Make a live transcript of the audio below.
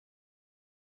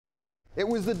It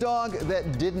was the dog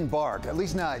that didn't bark, at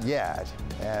least not yet,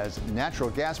 as natural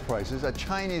gas prices, a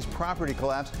Chinese property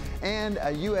collapse, and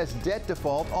a U.S. debt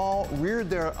default all reared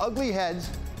their ugly heads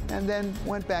and then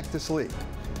went back to sleep.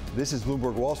 This is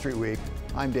Bloomberg Wall Street Week.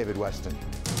 I'm David Westin.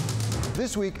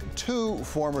 This week, two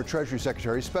former Treasury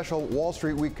Secretaries, special Wall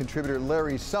Street Week contributor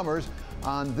Larry Summers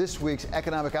on this week's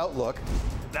economic outlook.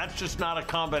 That's just not a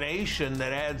combination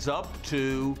that adds up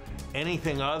to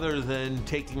anything other than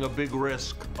taking a big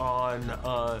risk on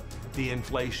the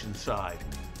inflation side.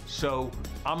 So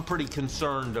I'm pretty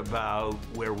concerned about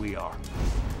where we are.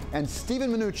 And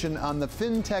Steven Mnuchin on the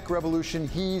fintech revolution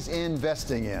he's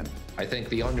investing in. I think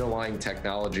the underlying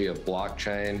technology of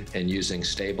blockchain and using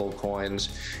stable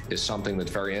coins is something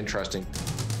that's very interesting.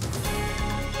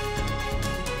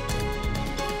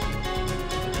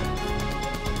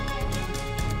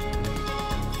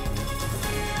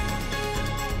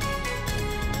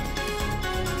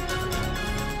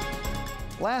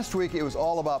 Last week, it was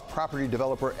all about property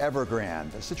developer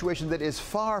Evergrande, a situation that is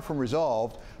far from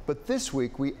resolved. But this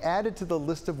week, we added to the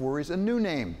list of worries a new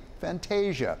name,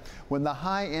 Fantasia, when the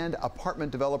high-end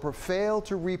apartment developer failed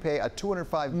to repay a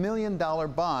 $205 million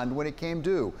bond when it came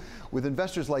due, with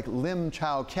investors like Lim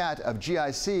Chow Kat of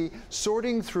GIC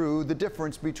sorting through the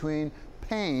difference between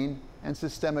pain and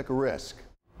systemic risk.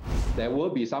 There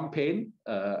will be some pain,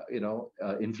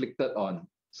 inflicted on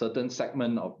certain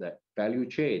segment of that value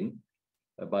chain,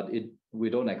 but we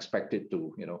don't expect it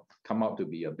to, come out to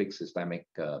be a big systemic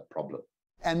problem.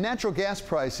 And natural gas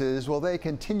prices, well, they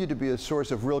continue to be a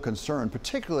source of real concern,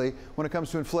 particularly when it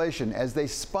comes to inflation, as they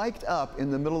spiked up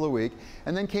in the middle of the week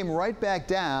and then came right back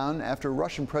down after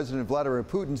Russian President Vladimir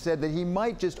Putin said that he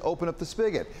might just open up the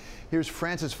spigot. Here's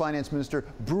France's Finance Minister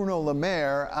Bruno Le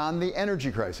Maire on the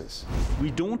energy crisis. We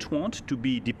don't want to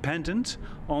be dependent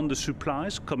on the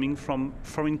supplies coming from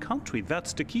foreign countries.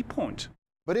 That's the key point.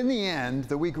 But in the end,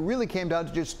 the week really came down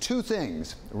to just two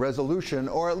things: resolution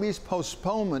or at least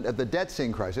postponement of the debt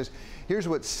ceiling crisis. Here's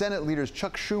what Senate leaders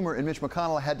Chuck Schumer and Mitch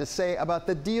McConnell had to say about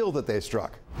the deal that they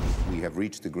struck. We have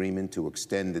reached agreement to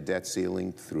extend the debt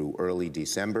ceiling through early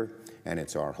December, and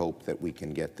it's our hope that we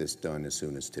can get this done as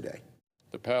soon as today.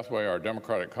 The pathway our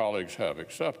Democratic colleagues have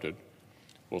accepted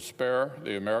will spare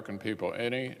the American people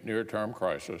any near-term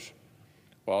crisis,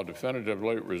 while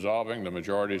definitively resolving the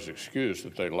majority's excuse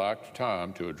that they lacked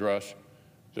time to address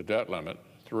the debt limit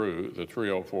through the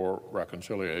 304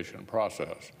 reconciliation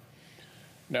process.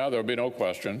 Now there'll be no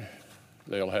question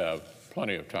they'll have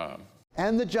plenty of time.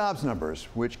 And the jobs numbers,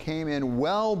 which came in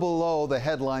well below the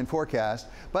headline forecast.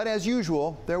 But as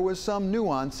usual, there was some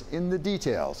nuance in the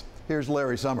details. Here's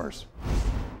Larry Summers.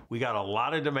 We got a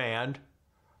lot of demand.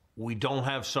 We don't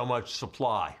have so much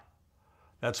supply.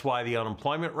 That's why the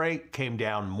unemployment rate came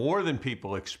down more than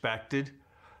people expected.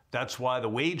 That's why the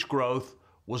wage growth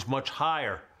was much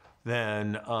higher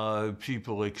than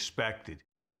people expected.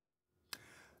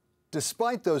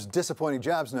 Despite those disappointing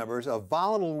jobs numbers, a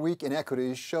volatile week in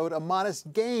equities showed a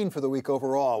modest gain for the week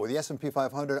overall, with the S&P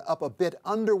 500 up a bit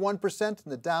under 1% and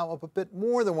the Dow up a bit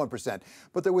more than 1%.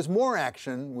 But there was more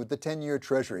action with the 10-year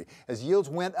Treasury, as yields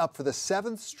went up for the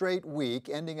seventh straight week,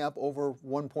 ending up over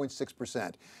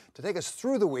 1.6%. To take us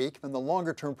through the week and the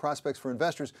longer-term prospects for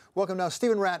investors, welcome now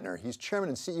Steve Rattner. He's chairman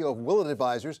and CEO of Willet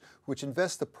Advisers, which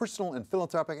invests the personal and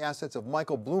philanthropic assets of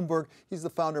Michael Bloomberg. He's the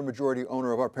founder and majority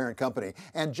owner of our parent company.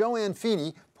 And JoAnne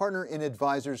Feeney, partner in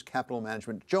Advisers Capital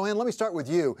Management. JoAnne, let me start with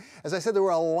you. As I said, there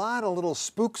were a lot of little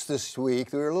spooks this week.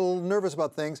 They were a little nervous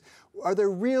about things. Are there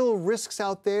real risks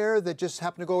out there that just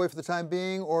happen to go away for the time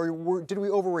being, or did we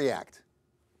overreact?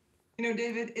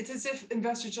 David, it's as if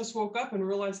investors just woke up and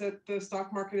realized that the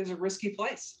stock market is a risky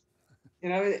place.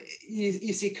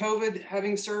 You see COVID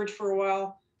having surged for a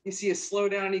while. You see a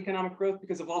slowdown in economic growth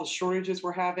because of all the shortages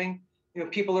we're having.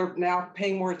 People are now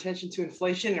paying more attention to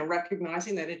inflation and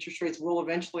recognizing that interest rates will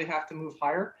eventually have to move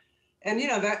higher. And,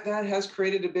 that has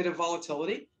created a bit of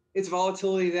volatility. It's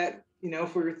volatility that,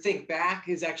 if we think back,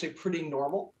 is actually pretty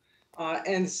normal.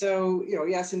 And so,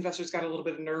 yes, investors got a little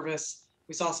bit nervous.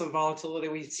 We saw some volatility.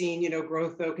 We've seen,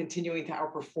 growth, though, continuing to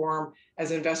outperform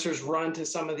as investors run to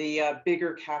some of the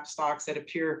bigger cap stocks that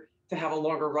appear to have a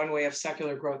longer runway of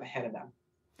secular growth ahead of them.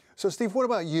 So, Steve, what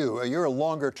about you? You're a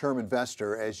longer-term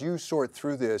investor. As you sort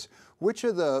through this, which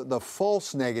are the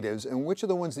false negatives and which are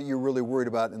the ones that you're really worried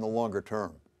about in the longer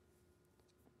term?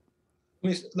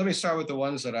 Let me start with the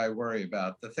ones that I worry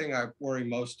about. The thing I worry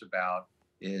most about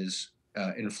is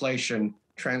inflation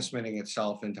transmitting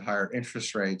itself into higher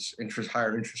interest rates,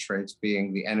 higher interest rates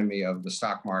being the enemy of the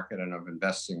stock market and of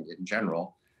investing in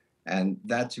general. And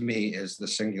that, to me, is the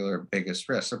singular biggest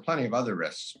risk. There are plenty of other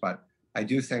risks, but I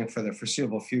do think for the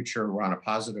foreseeable future, we're on a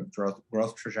positive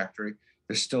growth trajectory.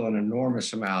 There's still an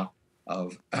enormous amount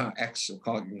of you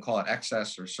can call it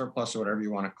excess or surplus or whatever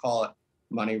you want to call it,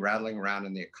 money rattling around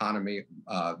in the economy.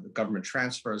 The government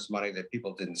transfers money that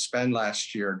people didn't spend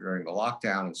last year during the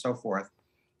lockdown and so forth.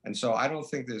 And so I don't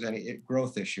think there's any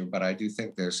growth issue, but I do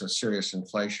think there's a serious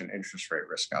inflation interest rate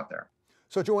risk out there.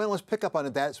 So, JoAnne, let's pick up on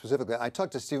that specifically. I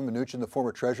talked to Steven Mnuchin, the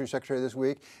former Treasury Secretary, this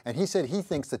week, and he said he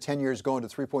thinks the 10-year is going to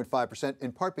 3.5%,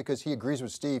 in part because he agrees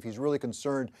with Steve. He's really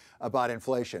concerned about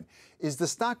inflation. Is the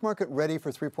stock market ready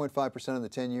for 3.5% on the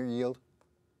 10-year yield?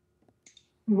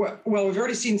 Well, we've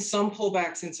already seen some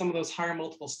pullbacks in some of those higher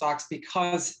multiple stocks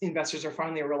because investors are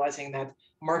finally realizing that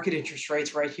market interest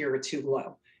rates right here are too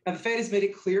low. Now, the Fed has made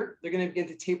it clear they're going to begin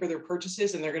to taper their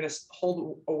purchases and they're going to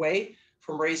hold away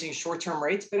from raising short-term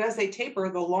rates. But as they taper,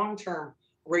 the long-term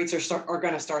rates are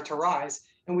going to start to rise.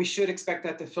 And we should expect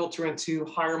that to filter into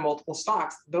higher multiple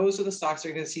stocks. Those are the stocks that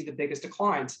are going to see the biggest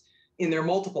declines in their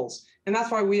multiples. And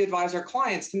that's why we advise our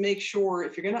clients to make sure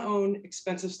if you're going to own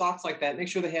expensive stocks like that, make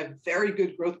sure they have very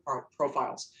good growth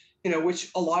profiles,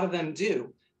 which a lot of them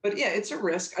do. But yeah, it's a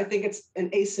risk. I think it's an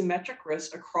asymmetric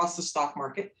risk across the stock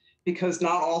market because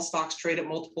not all stocks trade at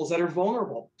multiples that are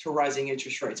vulnerable to rising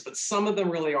interest rates, but some of them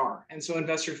really are. And so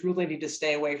investors really need to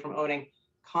stay away from owning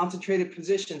concentrated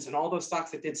positions in all those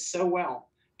stocks that did so well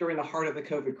during the heart of the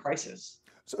COVID crisis.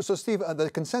 So Steve, the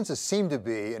consensus seemed to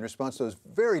be, in response to those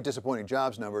very disappointing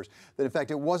jobs numbers, that in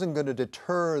fact it wasn't going to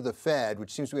deter the Fed,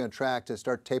 which seems to be on track to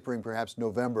start tapering perhaps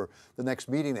November, the next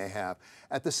meeting they have.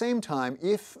 At the same time,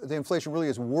 if the inflation really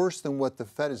is worse than what the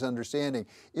Fed is understanding,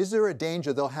 is there a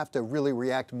danger they'll have to really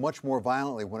react much more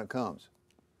violently when it comes?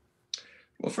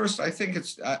 Well, first, I think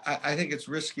it's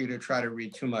risky to try to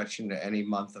read too much into any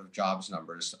month of jobs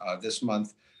numbers. This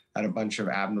month had a bunch of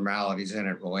abnormalities in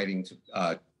it relating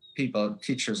to people,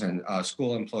 teachers and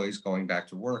school employees going back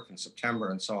to work in September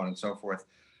and so on and so forth.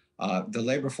 The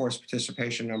labor force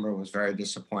participation number was very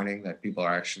disappointing, that people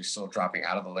are actually still dropping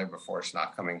out of the labor force,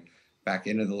 not coming back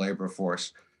into the labor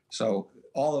force. So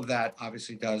all of that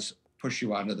obviously does push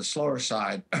you onto the slower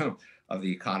side of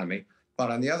the economy. But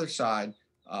on the other side,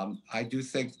 I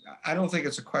don't think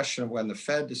it's a question of when the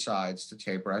Fed decides to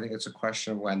taper. I think it's a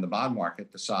question of when the bond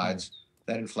market decides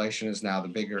that inflation is now the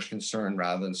bigger concern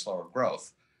rather than slower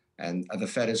growth. And the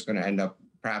Fed is going to end up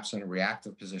perhaps in a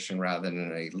reactive position rather than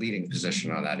in a leading position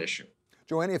on that issue.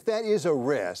 JoAnne, if that is a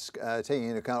risk, taking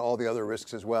into account all the other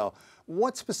risks as well,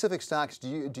 what specific stocks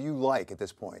do you like at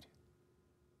this point?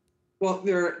 Well,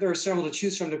 there are several to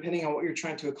choose from depending on what you're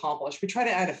trying to accomplish. We try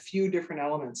to add a few different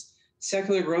elements.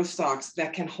 Secular growth stocks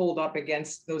that can hold up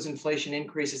against those inflation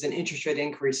increases and interest rate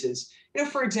increases.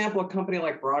 For example, a company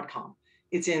like Broadcom.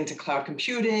 It's into cloud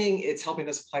computing. It's helping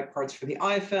to supply parts for the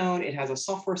iPhone. It has a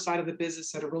software side of the business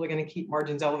that are really going to keep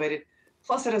margins elevated.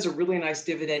 Plus, it has a really nice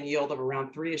dividend yield of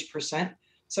around 3-ish%.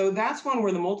 So that's one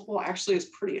where the multiple actually is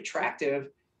pretty attractive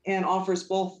and offers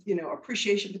both,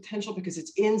 appreciation potential because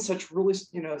it's in such really,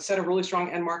 set of really strong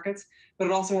end markets, but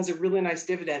it also has a really nice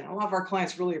dividend. A lot of our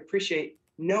clients really appreciate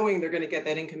knowing they're going to get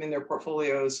that income in their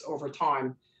portfolios over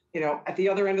time. At the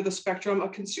other end of the spectrum, a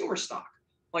consumer stock,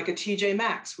 like a TJ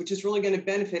Maxx, which is really going to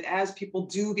benefit as people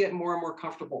do get more and more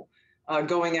comfortable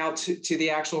going out to the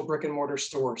actual brick and mortar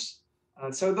stores.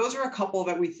 So those are a couple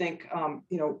that we think,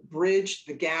 bridge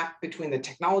the gap between the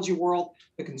technology world,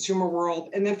 the consumer world,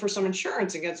 and then for some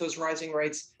insurance against those rising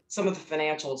rates, some of the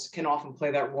financials can often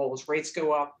play that role. As rates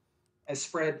go up, as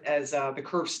the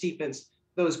curve steepens,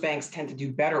 those banks tend to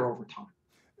do better over time.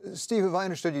 Steve, if I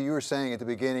understood you, you were saying at the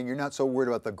beginning you're not so worried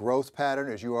about the growth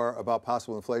pattern as you are about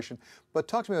possible inflation. But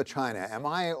talk to me about China. Am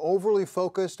I overly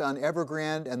focused on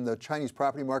Evergrande and the Chinese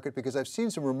property market? Because I've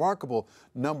seen some remarkable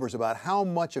numbers about how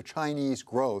much of Chinese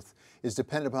growth is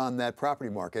dependent upon that property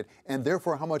market, and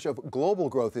therefore how much of global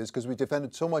growth is, because we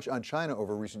depended so much on China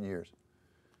over recent years.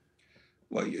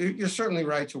 Well, you're certainly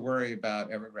right to worry about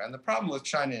Evergrande. The problem with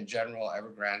China in general,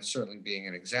 Evergrande certainly being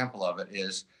an example of it,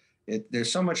 is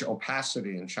there's so much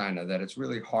opacity in China that it's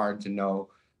really hard to know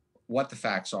what the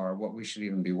facts are, what we should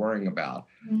even be worrying about.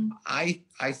 I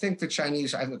think the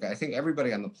Chinese, I think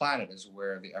everybody on the planet is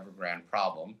aware of the Evergrande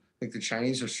problem. I think the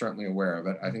Chinese are certainly aware of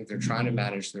it. I think they're trying to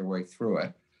manage their way through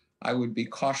it. I would be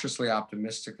cautiously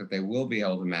optimistic that they will be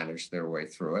able to manage their way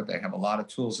through it. They have a lot of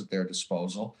tools at their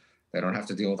disposal. They don't have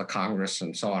to deal with a Congress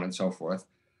and so on and so forth.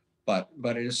 But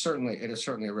it is certainly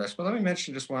a risk. But let me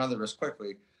mention just one other risk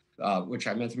quickly, which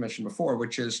I meant to mention before,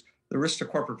 which is the risk to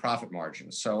corporate profit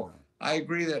margins. So I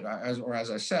agree that, as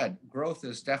I said, growth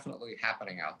is definitely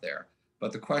happening out there.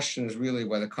 But the question is really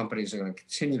whether companies are going to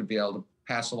continue to be able to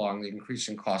pass along the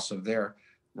increasing costs of their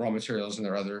raw materials and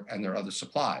their other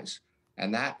supplies.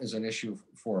 And that is an issue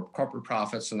for corporate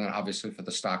profits and then obviously for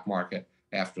the stock market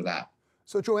after that.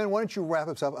 So, JoAnne, why don't you wrap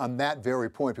us up on that very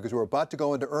point, because we're about to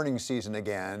go into earnings season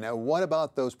again. Now, what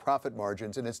about those profit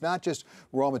margins? And it's not just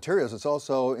raw materials, it's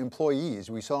also employees.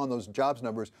 We saw in those jobs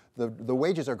numbers, the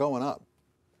wages are going up.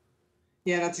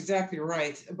 Yeah, that's exactly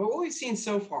right. But what we've seen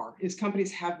so far is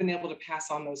companies have been able to pass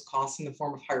on those costs in the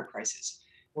form of higher prices.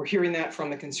 We're hearing that from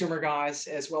the consumer guys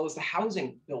as well as the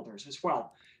housing builders as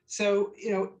well. So,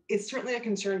 it's certainly a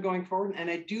concern going forward. And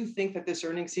I do think that this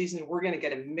earnings season, we're going to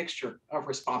get a mixture of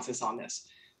responses on this.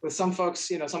 With some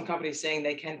folks, some companies saying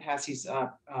they can pass these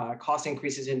cost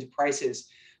increases into prices.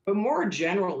 But more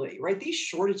generally, right, these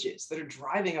shortages that are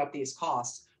driving up these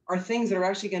costs are things that are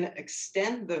actually going to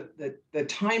extend the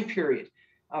time period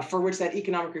for which that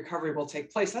economic recovery will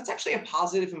take place. That's actually a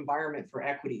positive environment for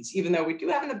equities, even though we do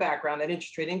have in the background that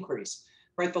interest rate increase,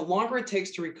 right? The longer it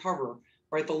takes to recover,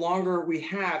 right, the longer we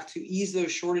have to ease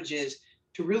those shortages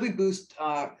to really boost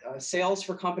sales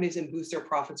for companies and boost their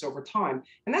profits over time.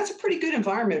 And that's a pretty good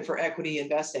environment for equity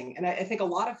investing. And I think a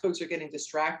lot of folks are getting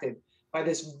distracted by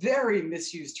this very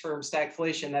misused term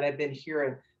stagflation that I've been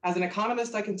hearing. As an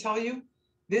economist, I can tell you,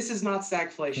 this is not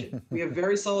stagflation. We have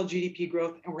very solid GDP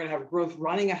growth, and we're going to have growth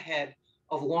running ahead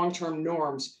of long-term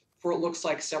norms for it looks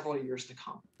like several years to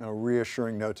come. A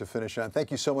reassuring note to finish on. Thank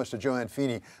you so much to JoAnne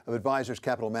Feeney of Advisors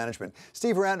Capital Management.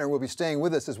 Steve Rattner will be staying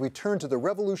with us as we turn to the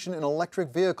revolution in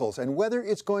electric vehicles and whether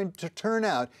it's going to turn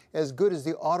out as good as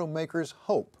the automakers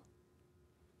hope.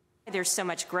 There's so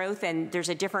much growth, and there's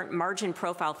a different margin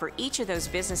profile for each of those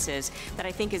businesses that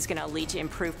I think is going to lead to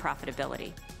improved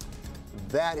profitability.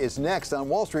 That is next on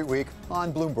Wall Street Week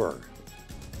on Bloomberg.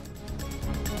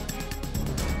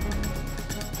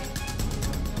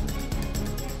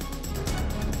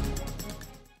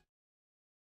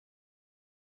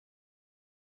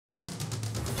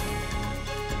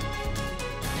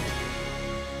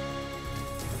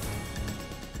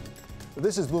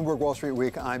 This is Bloomberg Wall Street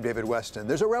Week. I'm David Westin.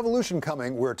 There's a revolution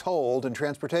coming, we're told, in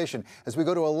transportation as we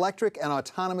go to electric and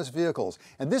autonomous vehicles.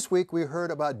 And this week we heard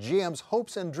about GM's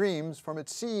hopes and dreams from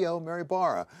its CEO, Mary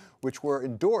Barra, which were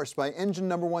endorsed by engine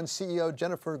number one CEO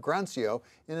Jennifer Grancio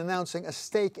in announcing a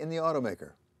stake in the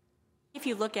automaker. If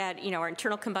you look at, our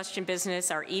internal combustion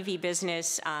business, our EV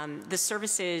business, the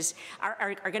services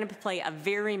are going to play a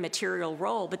very material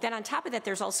role. But then on top of that,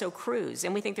 there's also Cruise.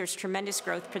 And we think there's tremendous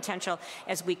growth potential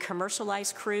as we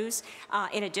commercialize Cruise,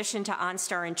 in addition to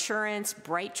OnStar Insurance,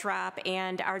 BrightDrop,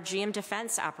 and our GM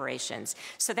Defense operations.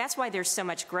 So that's why there's so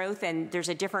much growth, and there's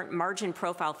a different margin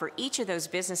profile for each of those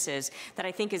businesses that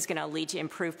I think is going to lead to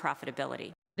improved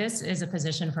profitability. This is a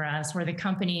position for us where the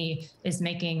company is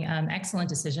making excellent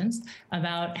decisions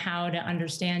about how to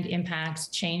understand impacts,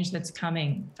 change that's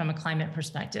coming from a climate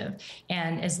perspective,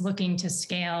 and is looking to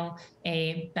scale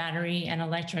a battery and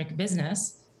electric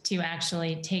business to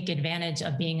actually take advantage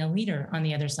of being a leader on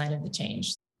the other side of the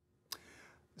change.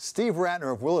 Steve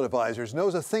Rattner of Willet Advisers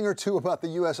knows a thing or two about the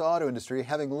U.S. auto industry,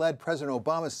 having led President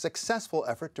Obama's successful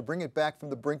effort to bring it back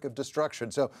from the brink of destruction.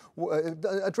 So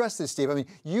address this, Steve. I mean,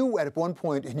 you at one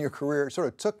point in your career sort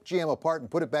of took GM apart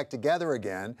and put it back together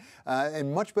again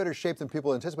in much better shape than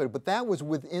people anticipated. But that was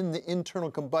within the internal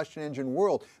combustion engine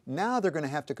world. Now they're going to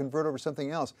have to convert over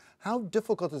something else. How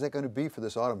difficult is that going to be for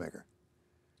this automaker?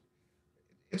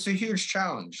 It's a huge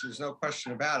challenge. There's no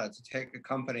question about it. To take a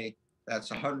company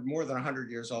that's more than 100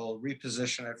 years old,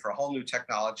 reposition it for a whole new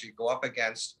technology, go up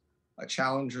against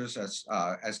challengers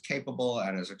as capable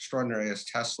and as extraordinary as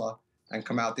Tesla, and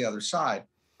come out the other side.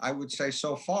 I would say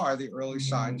so far the early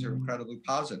signs are incredibly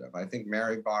positive. I think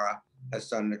Mary Barra has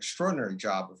done an extraordinary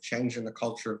job of changing the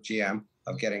culture of GM,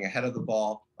 of getting ahead of the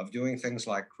ball, of doing things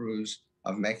like Cruise,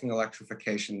 of making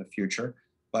electrification the future.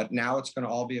 But now it's going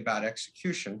to all be about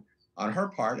execution. On her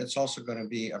part, it's also going to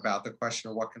be about the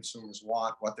question of what consumers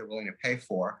want, what they're willing to pay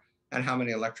for, and how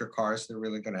many electric cars they're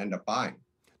really going to end up buying.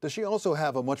 Does she also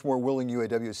have a much more willing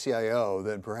UAW CIO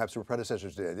than perhaps her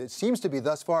predecessors did? It seems to be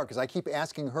thus far, because I keep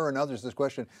asking her and others this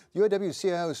question, the UAW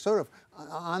CIO is sort of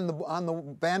on the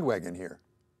bandwagon here.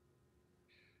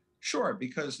 Sure,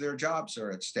 because their jobs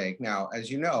are at stake. Now,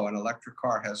 as you know, an electric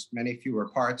car has many fewer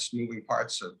parts, moving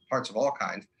parts of all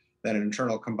kinds, than an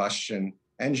internal combustion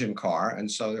engine car. And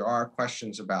so there are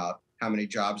questions about how many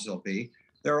jobs there'll be.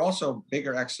 There are also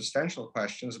bigger existential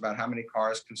questions about how many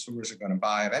cars consumers are going to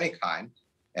buy of any kind.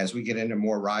 As we get into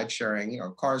more ride sharing,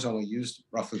 cars only used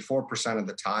roughly 4% of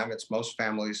the time. It's most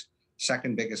families'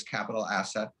 second biggest capital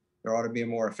asset. There ought to be a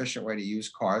more efficient way to use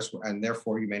cars, and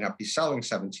therefore you may not be selling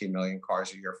 17 million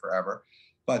cars a year forever.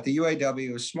 But the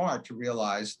UAW is smart to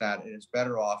realize that it is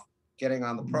better off getting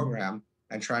on the program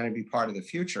and trying to be part of the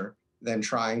future than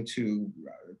trying to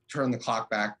turn the clock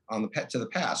back on to the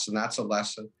past. And that's a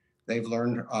lesson they've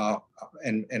learned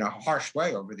in a harsh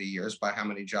way over the years by how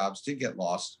many jobs did get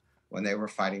lost when they were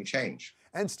fighting change.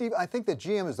 And Steve, I think that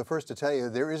GM is the first to tell you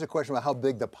there is a question about how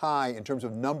big the pie in terms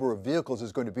of number of vehicles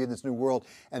is going to be in this new world.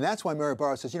 And that's why Mary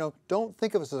Barra says, you know, don't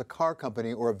think of us as a car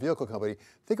company or a vehicle company.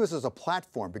 Think of us as a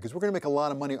platform, because we're going to make a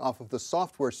lot of money off of the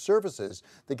software services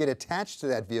that get attached to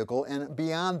that vehicle and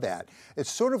beyond that. It's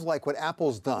sort of like what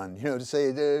Apple's done, you know, to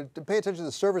say to pay attention to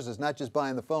the services, not just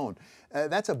buying the phone.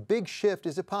 That's a big shift.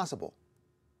 Is it possible?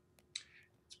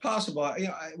 Possible. You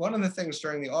know, one of the things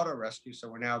during the auto rescue, so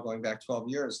we're now going back 12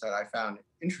 years, that I found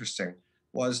interesting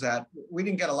was that we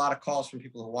didn't get a lot of calls from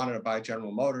people who wanted to buy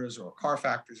General Motors or car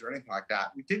factories or anything like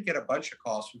that. We did get a bunch of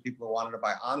calls from people who wanted to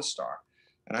buy OnStar.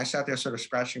 And I sat there sort of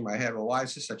scratching my head, well, why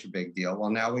is this such a big deal?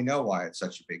 Well, now we know why it's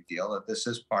such a big deal, that this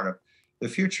is part of the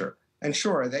future. And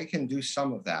sure, they can do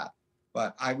some of that,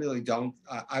 but I really don't.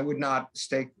 I would not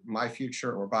stake my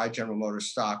future or buy General Motors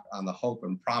stock on the hope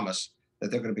and promise that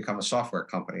they're going to become a software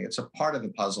company. It's a part of the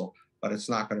puzzle, but it's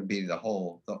not going to be the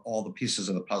whole, all the pieces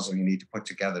of the puzzle you need to put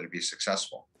together to be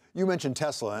successful. You mentioned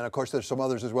Tesla, and of course there's some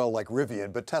others as well, like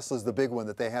Rivian, but Tesla's the big one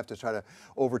that they have to try to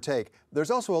overtake.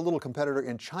 There's also a little competitor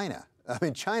in China. I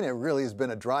mean, China really has been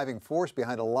a driving force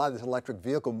behind a lot of this electric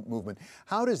vehicle movement.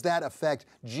 How does that affect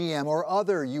GM or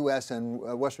other U.S. and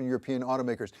Western European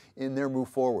automakers in their move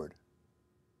forward?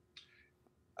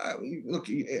 Look,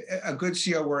 a good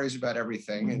CEO worries about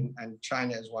everything, and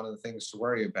China is one of the things to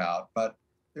worry about. But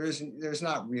there's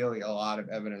not really a lot of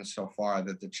evidence so far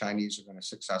that the Chinese are going to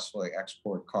successfully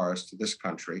export cars to this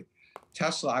country.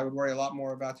 Tesla, I would worry a lot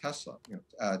more about Tesla. You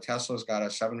know, Tesla's got a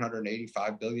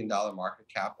 $785 billion market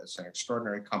cap. It's an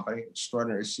extraordinary company,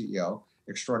 extraordinary CEO,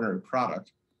 extraordinary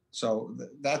product. So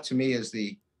that to me is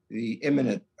the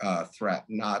imminent threat,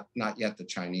 not yet the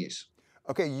Chinese.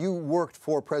 Okay, you worked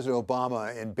for President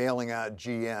Obama in bailing out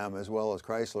GM as well as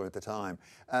Chrysler at the time.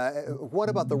 What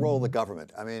about the role of the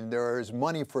government? I mean, there is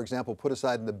money, for example, put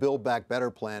aside in the Build Back Better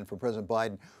plan from President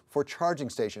Biden for charging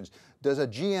stations. Does a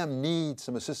GM need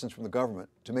some assistance from the government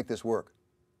to make this work?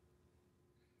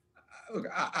 Look,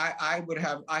 I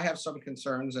have some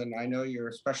concerns, and I know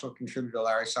your special contributor,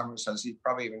 Larry Summers, has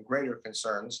probably even greater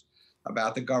concerns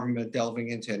about the government delving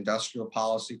into industrial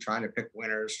policy, trying to pick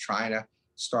winners, trying to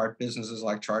start businesses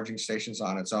like charging stations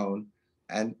on its own.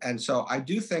 And so I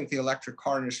do think the electric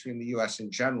car industry in the U.S.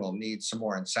 in general needs some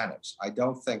more incentives. I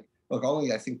don't think, look,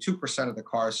 only I think 2% of the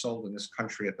cars sold in this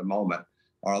country at the moment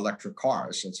are electric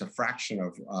cars. It's a fraction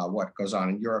of what goes on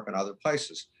in Europe and other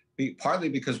places, partly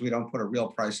because we don't put a real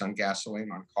price on gasoline,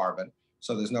 on carbon.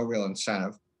 So there's no real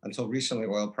incentive. Until recently,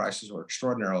 oil prices were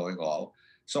extraordinarily low.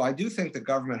 So I do think the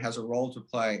government has a role to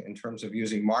play in terms of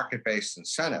using market-based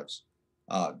incentives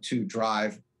to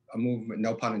drive a movement,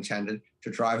 no pun intended, to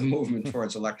drive a movement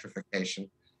towards electrification.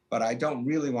 But I don't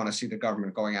really want to see the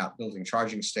government going out building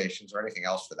charging stations or anything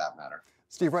else for that matter.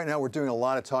 Steve, right now we're doing a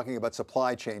lot of talking about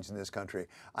supply chains in this country.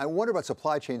 I wonder about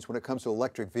supply chains when it comes to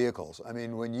electric vehicles. I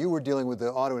mean, when you were dealing with the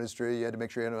auto industry, you had to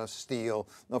make sure you had enough steel,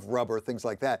 enough rubber, things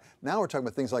like that. Now we're talking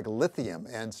about things like lithium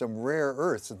and some rare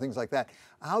earths and things like that.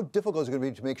 How difficult is it going to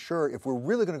be to make sure, if we're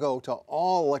really going to go to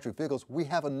all electric vehicles, we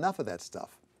have enough of that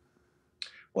stuff?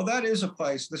 Well, that is a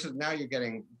place. This is now you're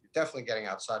definitely getting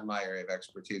outside my area of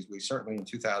expertise. We certainly in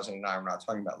 2009 we're not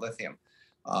talking about lithium,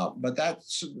 but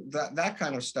that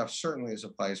kind of stuff certainly is a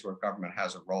place where government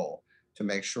has a role to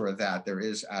make sure that there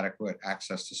is adequate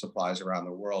access to supplies around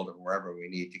the world or wherever we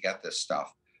need to get this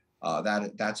stuff.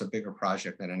 That's a bigger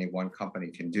project than any one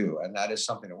company can do, and that is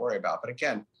something to worry about. But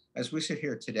again, as we sit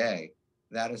here today,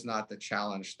 that is not the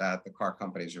challenge that the car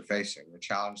companies are facing. The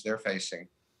challenge they're facing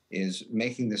is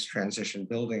making this transition,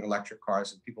 building electric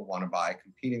cars that people want to buy,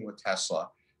 competing with Tesla,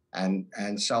 and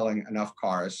selling enough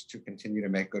cars to continue to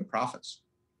make good profits.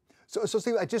 So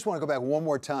Steve, I just want to go back one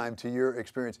more time to your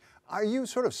experience. Are you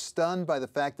sort of stunned by the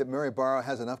fact that Mary Barra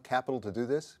has enough capital to do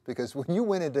this? Because when you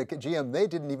went into GM, they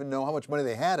didn't even know how much money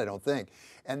they had, I don't think.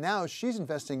 And now she's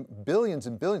investing billions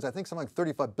and billions, I think something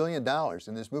like $35 billion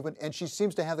in this movement, and she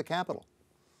seems to have the capital.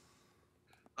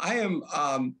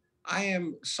 I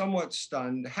am somewhat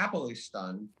stunned, happily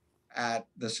stunned, at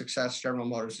the success General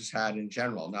Motors has had in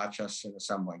general, not just in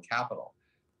assembling capital,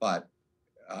 but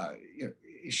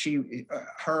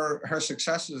her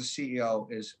success as a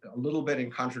CEO is a little bit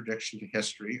in contradiction to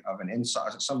history of an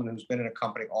insider, someone who's been in a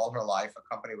company all her life,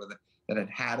 a company that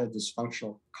had a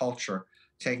dysfunctional culture,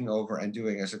 taking over and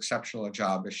doing as exceptional a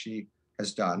job as she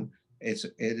has done. It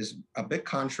is a bit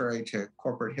contrary to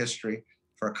corporate history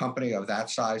for a company of that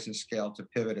size and scale to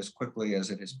pivot as quickly as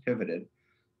it has pivoted.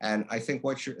 And I think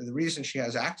the reason she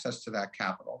has access to that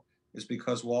capital is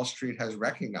because Wall Street has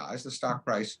recognized the stock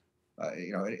price.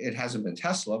 It hasn't been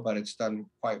Tesla, but it's done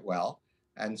quite well.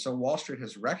 And so Wall Street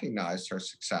has recognized her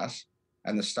success,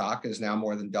 and the stock is now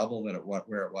more than double where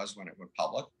it was when it went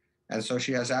public. And so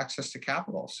she has access to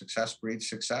capital. Success breeds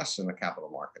success in the capital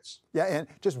markets. Yeah, and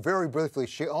just very briefly,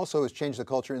 she also has changed the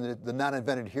culture, and the not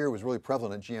invented here was really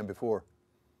prevalent at GM before.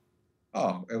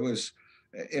 Oh,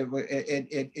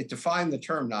 it defined the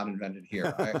term not invented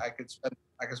here. I could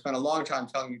spend a long time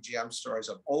telling you GM stories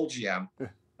of old GM,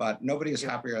 but nobody is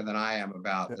happier than I am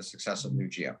about the success of new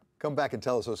GM. Come back and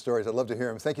tell us those stories. I'd love to hear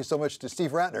them. Thank you so much to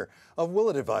Steve Rattner of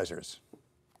Willet Advisers.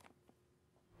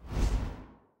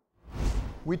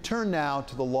 We turn now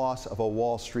to the loss of a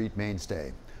Wall Street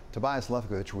mainstay. Tobias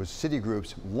Lefkovich was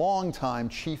Citigroup's longtime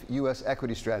chief U.S.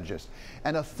 equity strategist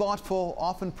and a thoughtful,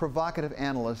 often provocative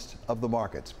analyst of the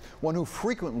markets, one who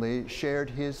frequently shared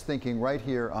his thinking right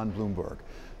here on Bloomberg.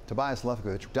 Tobias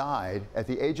Lefkovich died at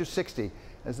the age of 60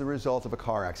 as the result of a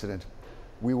car accident.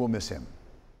 We will miss him.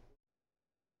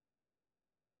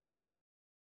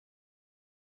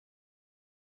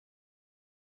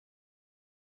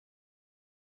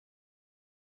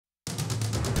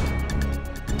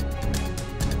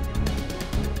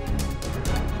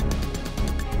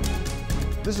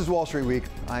 This is Wall Street Week.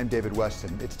 I'm David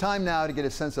Westin. It's time now to get a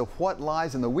sense of what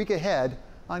lies in the week ahead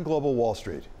on global Wall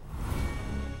Street.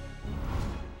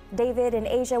 David, in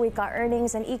Asia, we've got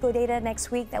earnings and eco data next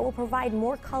week that will provide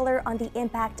more color on the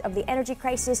impact of the energy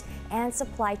crisis and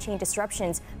supply chain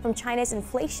disruptions, from China's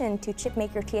inflation to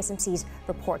chipmaker TSMC's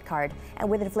report card. And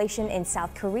with inflation in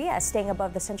South Korea staying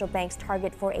above the central bank's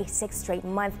target for a 6th straight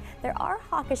month, there are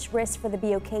hawkish risks for the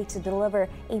BOK to deliver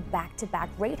a back-to-back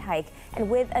rate hike. And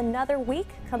with another week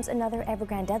comes another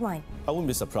Evergrande deadline. I wouldn't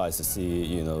be surprised to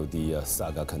see, the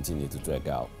saga continue to drag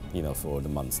out, for the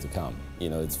months to come.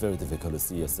 It's very difficult to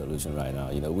see a solution right now.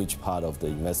 Which part of the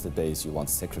investor base you want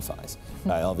to sacrifice.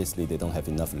 Obviously, they don't have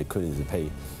enough liquidity to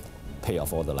pay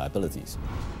off all the liabilities.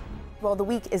 Well, the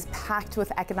week is packed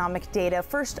with economic data.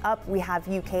 First up, we have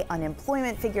UK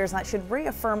unemployment figures that should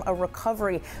reaffirm a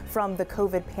recovery from the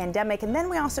COVID pandemic. And then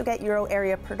we also get Euro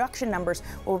area production numbers.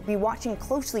 We'll be watching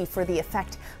closely for the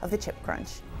effect of the chip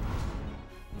crunch.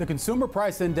 The Consumer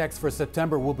Price Index for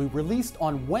September will be released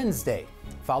on Wednesday,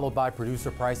 followed by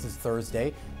producer prices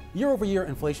Thursday. Year-over-year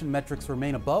inflation metrics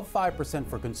remain above 5%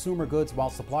 for consumer goods, while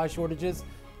supply shortages,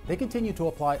 they continue to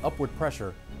apply upward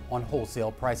pressure on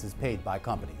wholesale prices paid by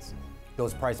companies.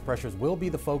 Those price pressures will be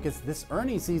the focus this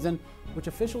earnings season, which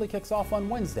officially kicks off on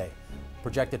Wednesday.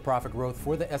 Projected profit growth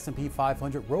for the S&P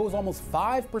 500 rose almost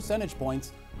 5 percentage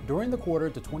points during the quarter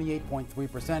to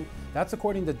 28.3%. That's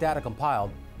according to data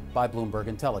compiled by Bloomberg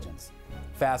Intelligence.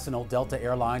 Fastenal, Delta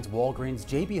Airlines, Walgreens,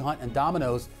 J.B. Hunt, and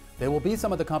Domino's, they will be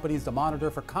some of the companies to monitor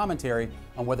for commentary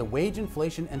on whether wage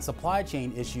inflation and supply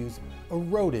chain issues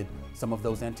eroded some of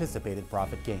those anticipated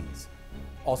profit gains.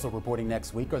 Also reporting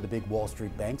next week are the big Wall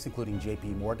Street banks, including J.P.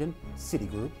 Morgan,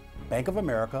 Citigroup, Bank of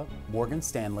America, Morgan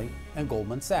Stanley, and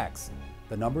Goldman Sachs.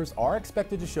 The numbers are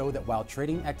expected to show that while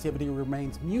trading activity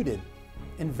remains muted,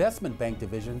 investment bank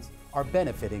divisions are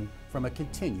benefiting from a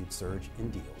continued surge in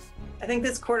deals. I think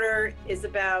this quarter is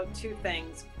about two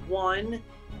things. One,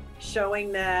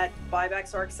 showing that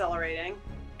buybacks are accelerating,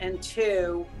 and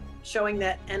two, showing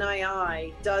that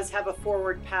NII does have a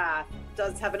forward path,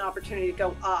 does have an opportunity to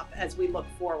go up as we look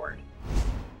forward.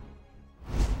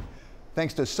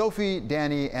 Thanks to Sophie,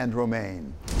 Danny, and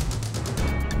Romaine.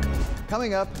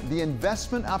 Coming up, the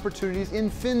investment opportunities in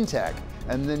fintech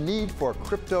and the need for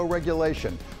crypto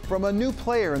regulation. From a new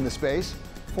player in the space,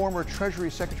 former Treasury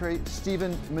Secretary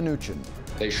Steven Mnuchin.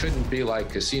 They shouldn't be like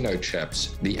casino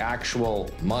chips. The actual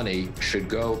money should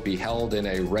be held in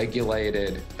a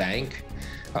regulated bank,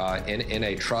 in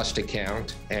a trust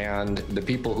account, and the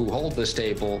people who hold the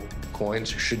stable coins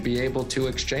should be able to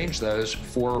exchange those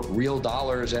for real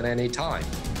dollars at any time.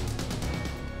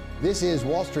 This is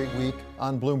Wall Street Week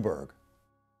on Bloomberg.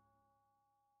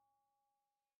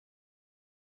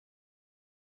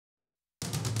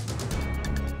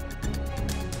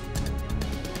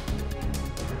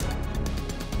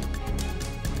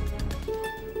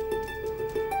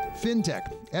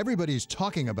 Fintech. Everybody's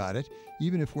talking about it,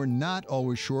 even if we're not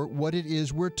always sure what it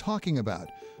is we're talking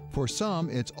about. For some,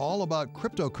 it's all about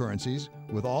cryptocurrencies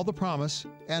with all the promise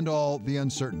and all the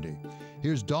uncertainty.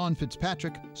 Here's Dawn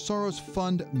Fitzpatrick, Soros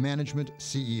Fund Management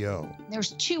CEO.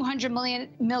 There's 200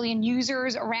 million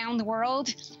users around the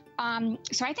world.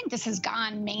 So I think this has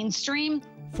gone mainstream.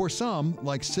 For some,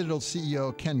 like Citadel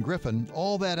CEO Ken Griffin,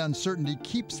 all that uncertainty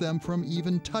keeps them from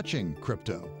even touching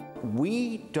crypto.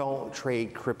 We don't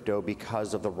trade crypto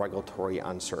because of the regulatory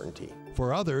uncertainty.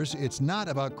 For others, it's not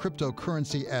about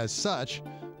cryptocurrency as such,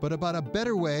 but about a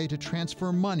better way to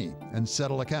transfer money and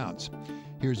settle accounts.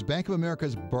 Here's Bank of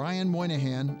America's Brian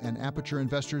Moynihan and Aperture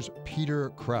Investors' Peter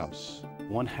Krause.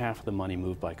 1/2 of the money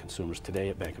moved by consumers today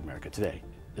at Bank of America today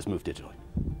is moved digitally.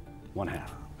 1/2.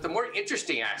 The more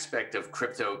interesting aspect of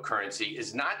cryptocurrency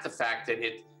is not the fact that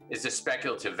it is a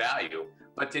speculative value,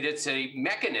 but that it's a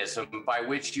mechanism by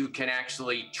which you can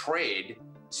actually trade,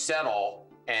 settle,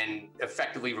 and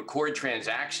effectively record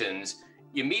transactions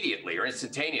immediately or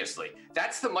instantaneously.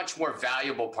 That's the much more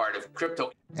valuable part of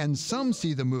crypto. And some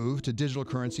see the move to digital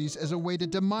currencies as a way to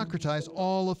democratize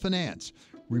all of finance,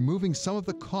 removing some of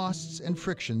the costs and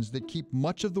frictions that keep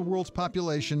much of the world's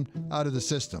population out of the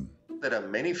system. There are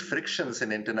many frictions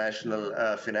in international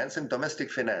finance and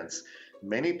domestic finance.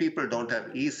 Many people don't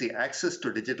have easy access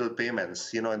to digital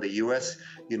payments. You know, in the US,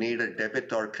 you need a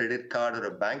debit or credit card or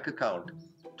a bank account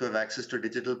to have access to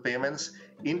digital payments.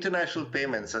 International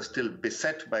payments are still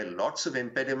beset by lots of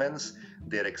impediments.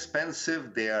 They're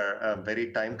expensive, they are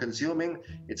very time consuming,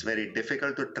 it's very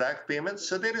difficult to track payments.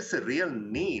 So there is a real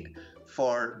need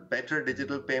for better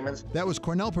digital payments. That was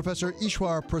Cornell professor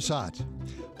Ishwar Prasad.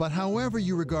 But however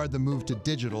you regard the move to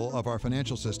digital of our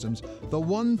financial systems, the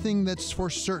one thing that's for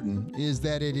certain is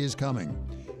that it is coming.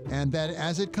 And that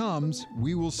as it comes,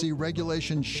 we will see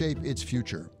regulation shape its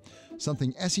future.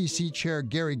 Something SEC Chair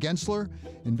Gary Gensler,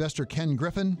 investor Ken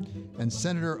Griffin, and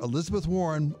Senator Elizabeth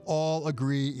Warren all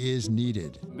agree is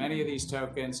needed. Many of these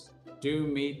tokens do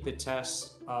meet the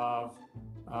tests of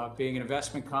being an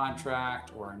investment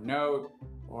contract or a note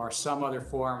or some other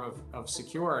form of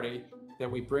security, that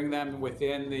we bring them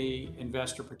within the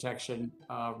investor protection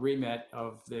remit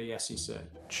of the SEC.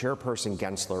 Chairperson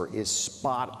Gensler is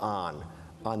spot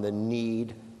on the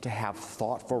need to have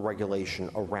thoughtful regulation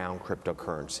around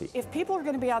cryptocurrency. If people are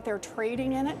going to be out there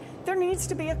trading in it, there needs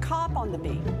to be a cop on the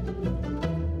beat.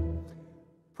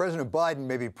 President Biden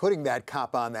may be putting that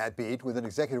cop on that beat with an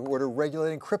executive order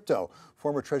regulating crypto.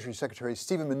 Former Treasury Secretary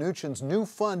Steven Mnuchin's new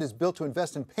fund is built to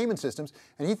invest in payment systems,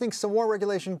 and he thinks some more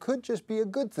regulation could just be a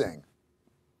good thing.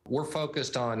 We're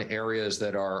focused on areas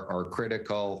that are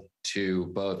critical to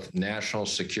both national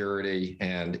security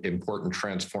and important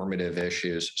transformative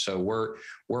issues. So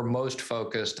we're most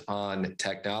focused on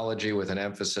technology with an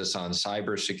emphasis on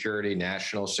cybersecurity,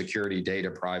 national security,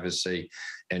 data privacy,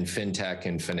 and fintech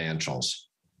and financials.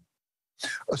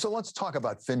 So let's talk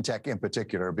about fintech in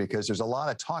particular, because there's a lot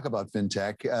of talk about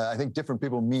fintech. I think different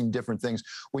people mean different things.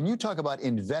 When you talk about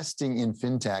investing in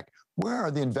fintech, where are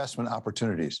the investment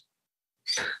opportunities?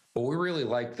 Well, we really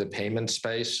like the payment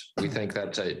space. We think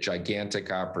that's a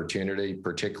gigantic opportunity,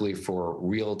 particularly for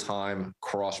real-time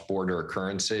cross-border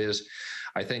currencies.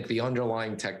 I think the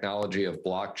underlying technology of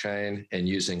blockchain and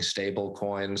using stable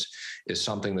coins is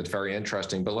something that's very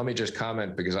interesting. But let me just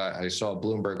comment, because I saw a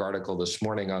Bloomberg article this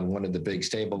morning on one of the big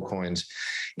stable coins.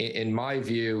 In my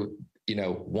view,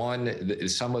 one,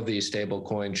 some of these stable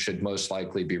coins should most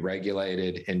likely be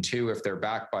regulated. And two, if they're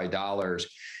backed by dollars,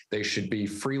 they should be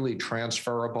freely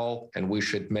transferable, and we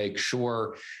should make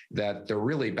sure that they're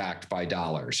really backed by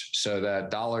dollars, so that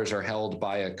dollars are held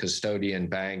by a custodian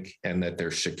bank and that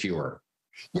they're secure.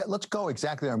 Yeah, let's go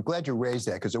exactly there. I'm glad you raised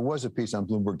that, because there was a piece on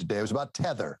Bloomberg today. It was about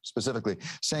Tether specifically,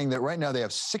 saying that right now they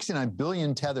have 69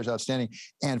 billion Tethers outstanding,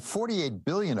 and 48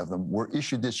 billion of them were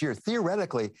issued this year.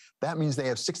 Theoretically, that means they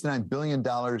have $69 billion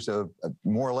of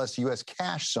more or less U.S.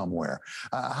 cash somewhere.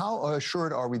 How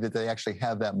assured are we that they actually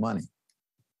have that money?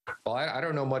 Well, I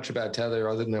don't know much about Tether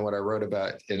other than what I wrote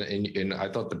about, and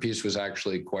I thought the piece was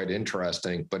actually quite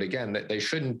interesting. But again, they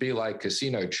shouldn't be like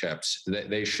casino chips.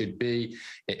 They should be,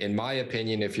 in my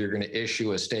opinion, if you're going to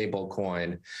issue a stable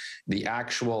coin, the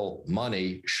actual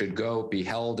money should be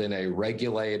held in a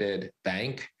regulated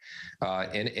bank,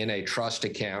 in a trust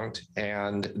account,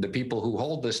 and the people who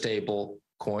hold the stable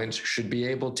coins should be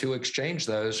able to exchange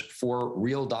those for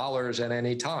real dollars at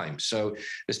any time. So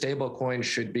the stable coins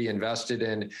should be invested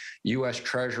in U.S.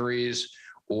 Treasuries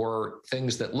or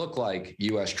things that look like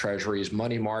U.S. Treasuries,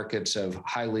 money markets of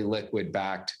highly liquid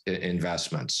backed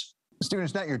investments. Steven,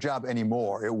 it's not your job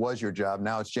anymore. It was your job.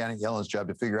 Now it's Janet Yellen's job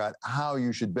to figure out how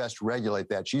you should best regulate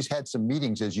that. She's had some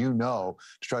meetings, as you know,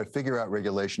 to try to figure out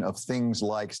regulation of things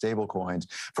like stablecoins.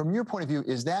 From your point of view,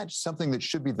 is that something that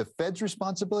should be the Fed's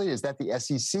responsibility? Is that the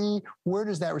SEC? Where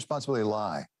does that responsibility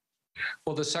lie?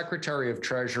 Well, the Secretary of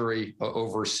Treasury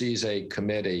oversees a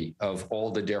committee of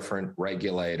all the different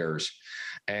regulators,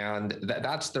 and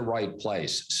that's the right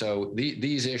place. So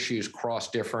these issues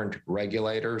cross different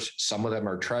regulators. Some of them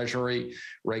are Treasury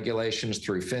regulations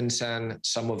through FinCEN.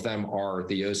 Some of them are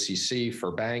the OCC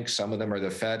for banks. Some of them are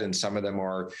the Fed, and some of them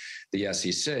are the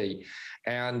SEC.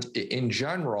 And in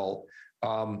general,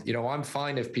 I'm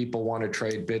fine if people want to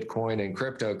trade Bitcoin and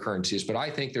cryptocurrencies, but I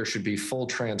think there should be full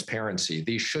transparency.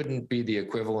 These shouldn't be the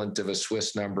equivalent of a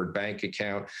Swiss numbered bank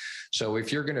account. So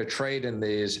if you're going to trade in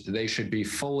these, they should be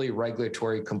fully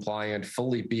regulatory compliant,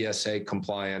 fully BSA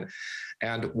compliant.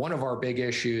 And one of our big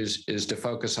issues is to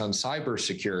focus on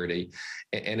cybersecurity.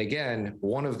 And again,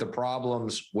 one of the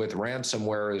problems with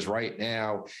ransomware is right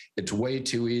now, it's way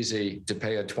too easy to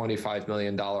pay a $25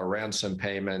 million ransom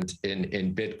payment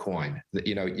in Bitcoin.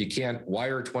 You can't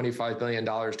wire $25 million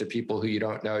to people who you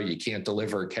don't know. You can't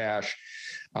deliver cash.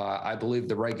 I believe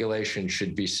the regulation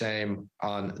should be same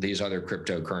on these other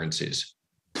cryptocurrencies.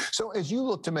 So as you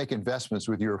look to make investments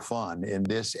with your fund in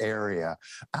this area,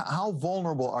 how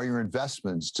vulnerable are your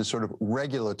investments to sort of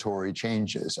regulatory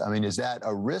changes? I mean, is that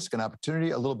a risk, an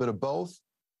opportunity, a little bit of both?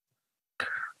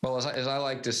 Well, as I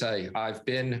like to say, I've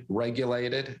been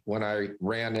regulated when I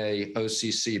ran a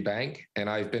OCC bank, and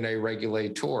I've been a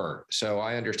regulator. So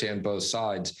I understand both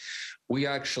sides. We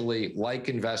actually like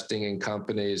investing in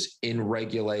companies in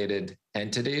regulated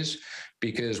entities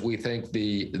because we think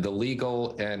the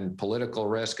legal and political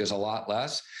risk is a lot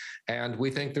less. And we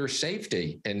think there's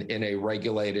safety in a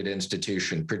regulated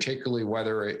institution, particularly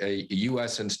whether a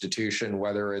U.S. institution,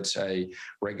 whether it's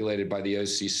regulated by the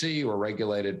OCC or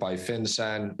regulated by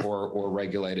FinCEN or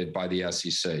regulated by the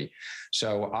SEC.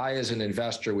 So I, as an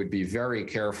investor, would be very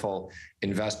careful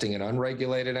investing in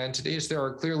unregulated entities. There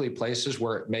are clearly places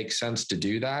where it makes sense to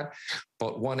do that,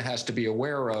 but one has to be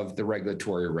aware of the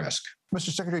regulatory risk. Mr.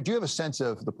 Secretary, do you have a sense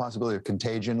of the possibility of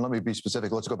contagion? Let me be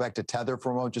specific. Let's go back to Tether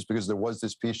for a moment, just because there was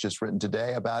this piece just written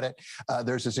today about it.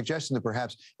 There's a suggestion that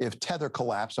perhaps if Tether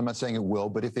collapsed, I'm not saying it will,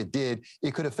 but if it did,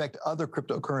 it could affect other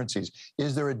cryptocurrencies.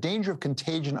 Is there a danger of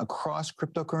contagion across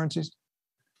cryptocurrencies?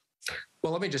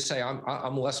 Well, let me just say,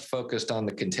 I'm less focused on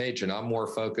the contagion. I'm more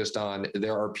focused on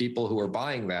there are people who are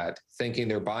buying that, thinking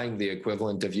they're buying the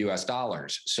equivalent of U.S.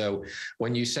 dollars. So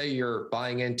when you say you're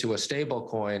buying into a stable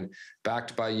coin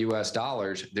backed by U.S.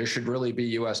 dollars, there should really be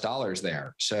U.S. dollars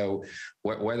there. So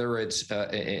whether it's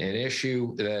an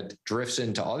issue that drifts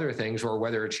into other things or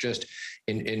whether it's just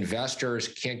investors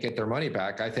can't get their money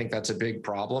back, I think that's a big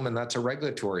problem, and that's a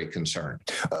regulatory concern.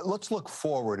 Let's look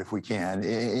forward, if we can,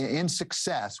 in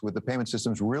success with the payment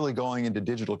systems really going into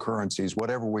digital currencies,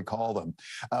 whatever we call them.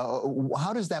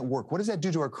 How does that work? What does that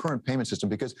do to our current payment system?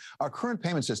 Because our current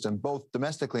payment system, both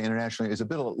domestically and internationally, is a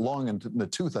bit long in the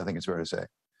tooth, I think it's fair to say.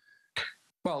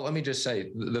 Well, let me just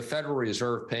say, the Federal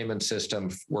Reserve payment system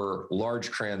for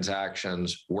large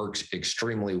transactions works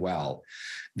extremely well.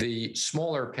 The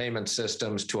smaller payment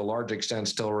systems, to a large extent,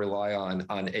 still rely on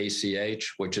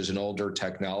ACH, which is an older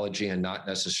technology and not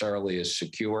necessarily as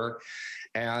secure.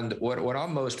 And what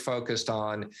I'm most focused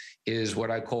on is what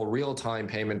I call real-time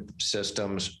payment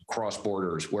systems cross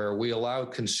borders, where we allow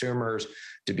consumers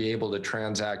to be able to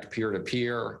transact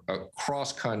peer-to-peer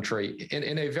across country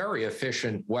in a very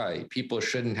efficient way. People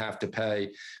shouldn't have to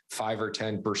pay 5 or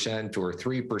 10% or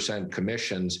 3%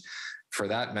 commissions, for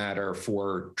that matter,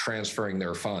 for transferring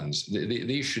their funds.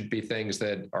 These should be things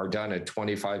that are done at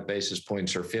 25 basis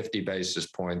points or 50 basis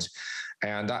points.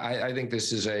 And I think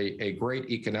this is a great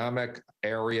economic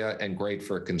area and great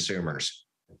for consumers.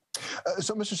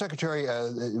 So, Mr. Secretary,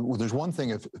 there's one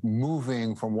thing of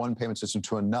moving from one payment system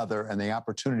to another and the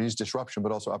opportunities, disruption,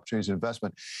 but also opportunities of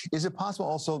investment. Is it possible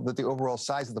also that the overall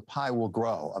size of the pie will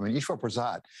grow? I mean, Ishwar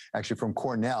Prasad, actually from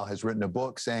Cornell, has written a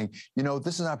book saying,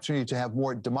 this is an opportunity to have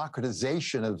more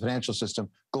democratization of the financial system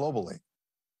globally.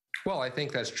 Well, I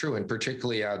think that's true, and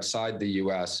particularly outside the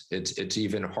U.S., it's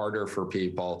even harder for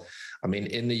people. I mean,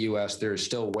 in the U.S., there's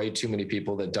still way too many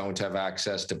people that don't have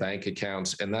access to bank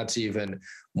accounts, and that's even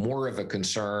more of a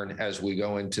concern as we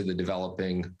go into the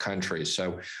developing countries.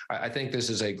 So I think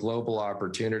this is a global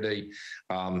opportunity.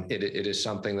 It is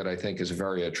something that I think is a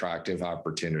very attractive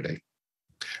opportunity.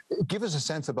 Give us a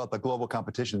sense about the global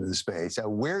competition in this space.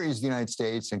 Where is the United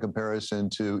States in comparison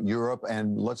to Europe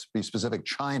and, let's be specific,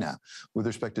 China with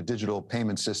respect to digital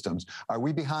payment systems? Are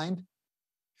we behind?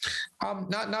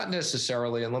 Not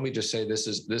necessarily. And let me just say this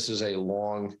is a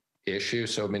long issue.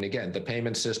 So, I mean, again, the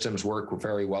payment systems work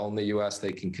very well in the U.S.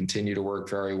 They can continue to work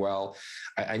very well.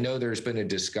 I know there's been a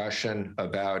discussion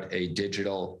about a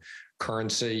digital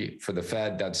currency for the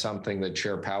Fed. That's something that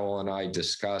Chair Powell and I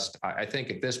discussed. I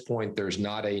think at this point, there's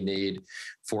not a need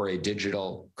for a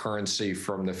digital currency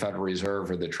from the Federal Reserve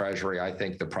or the Treasury. I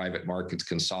think the private markets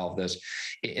can solve this.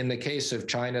 In the case of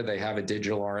China, they have a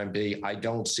digital RMB. I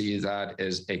don't see that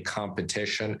as a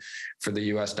competition for the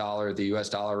U.S. dollar. The U.S.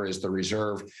 dollar is the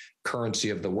reserve currency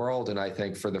of the world. And I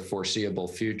think for the foreseeable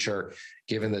future,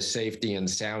 given the safety and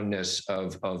soundness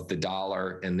of the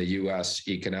dollar and the U.S.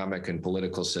 economic and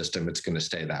political system, it's going to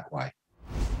stay that way.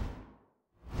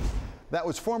 That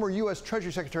was former U.S.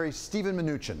 Treasury Secretary Steven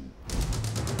Mnuchin.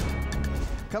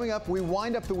 Coming up, we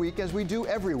wind up the week, as we do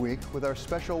every week, with our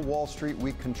special Wall Street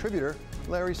Week contributor,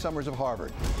 Larry Summers of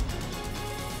Harvard.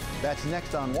 That's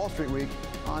next on Wall Street Week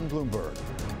on Bloomberg.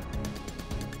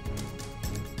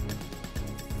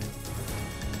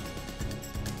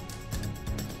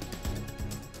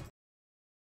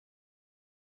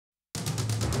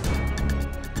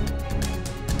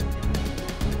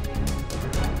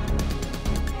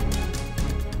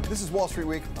 This is Wall Street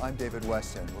Week. I'm David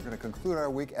Westin. We're going to conclude our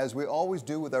week, as we always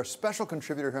do, with our special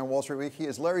contributor here on Wall Street Week. He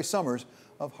is Larry Summers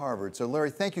of Harvard. So,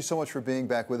 Larry, thank you so much for being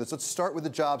back with us. Let's start with the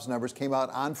jobs numbers. Came out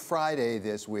on Friday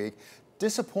this week.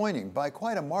 Disappointing by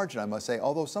quite a margin, I must say,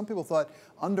 although some people thought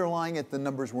underlying it, the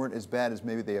numbers weren't as bad as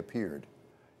maybe they appeared.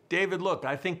 David, look,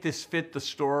 I think this fit the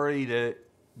story that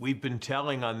we've been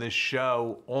telling on this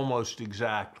show almost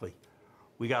exactly.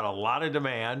 We got a lot of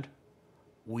demand.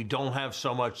 We don't have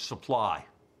so much supply.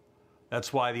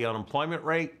 That's why the unemployment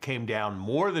rate came down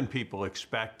more than people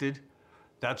expected.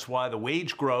 That's why the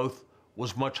wage growth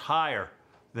was much higher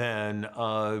than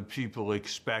people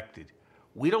expected.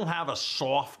 We don't have a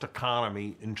soft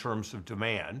economy in terms of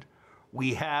demand.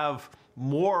 We have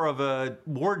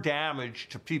more damage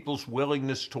to people's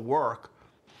willingness to work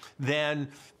than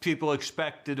people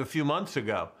expected a few months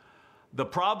ago. The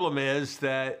problem is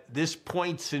that this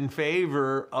points in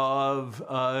favor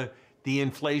of the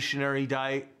inflationary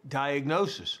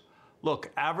diagnosis. Look,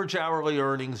 average hourly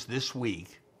earnings this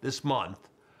month,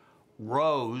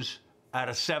 rose at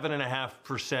a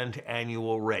 7.5%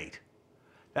 annual rate.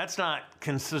 That's not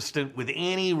consistent with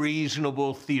any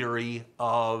reasonable theory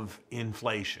of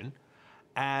inflation.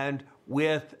 And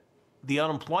with the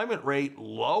unemployment rate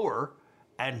lower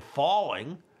and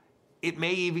falling,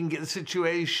 the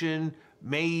situation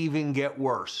may even get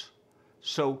worse.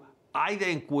 So I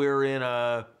think we're in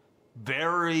a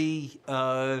very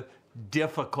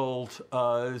difficult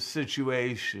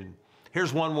situation.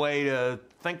 Here's one way to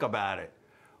think about it.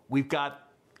 We've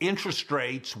got interest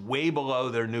rates way below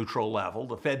their neutral level.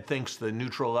 The Fed thinks the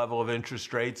neutral level of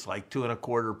interest rates like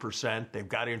 2.25%. They've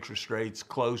got interest rates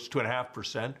close to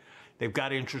 2.5%. They've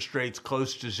got interest rates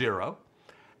close to zero.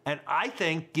 And I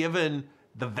think given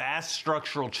the vast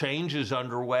structural changes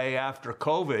underway after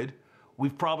COVID,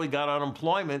 we've probably got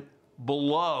unemployment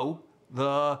below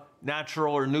the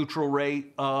natural or neutral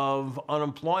rate of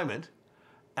unemployment.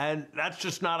 And that's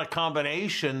just not a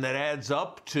combination that adds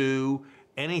up to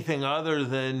anything other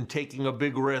than taking a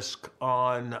big risk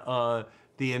on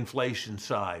the inflation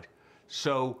side.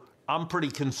 So I'm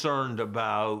pretty concerned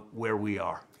about where we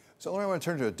are. So I want to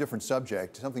turn to a different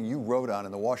subject, something you wrote on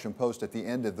in the Washington Post at the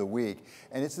end of the week.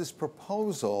 And it's this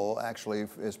proposal, actually,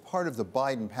 as part of the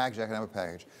Biden package, economic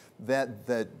package, that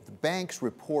the banks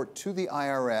report to the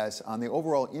IRS on the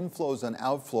overall inflows and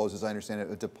outflows, as I understand it,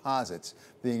 of deposits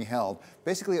being held,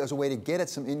 basically as a way to get at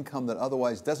some income that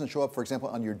otherwise doesn't show up, for example,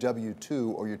 on your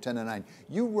W-2 or your 1099.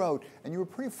 You wrote, and you were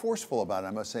pretty forceful about it,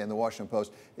 I must say, in the Washington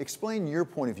Post. Explain your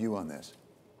point of view on this.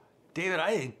 David,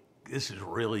 I think this is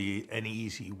really an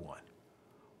easy one.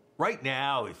 Right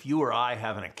now, if you or I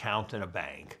have an account in a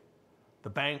bank, the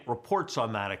bank reports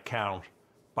on that account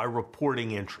by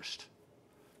reporting interest.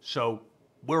 So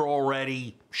we're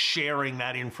already sharing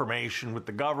that information with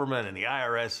the government, and the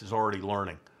IRS is already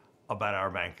learning about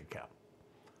our bank account.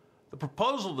 The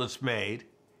proposal that's made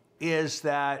is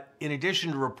that in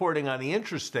addition to reporting on the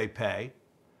interest they pay,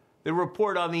 they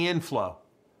report on the inflow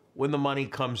when the money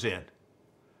comes in.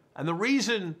 And the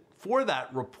reason for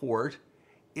that report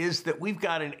is that we've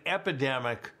got an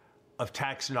epidemic of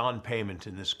tax non-payment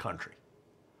in this country.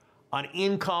 On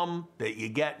income that you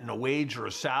get in a wage or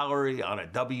a salary on a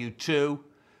W-2,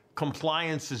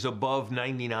 compliance is above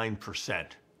 99%.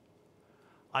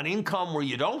 On income where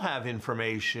you don't have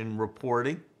information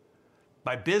reporting,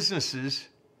 by businesses,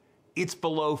 it's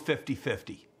below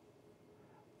 50-50.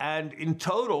 And in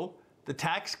total, the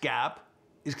tax gap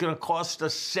is going to cost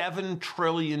us $7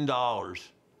 trillion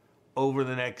over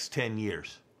the next 10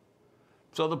 years.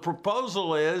 So the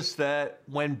proposal is that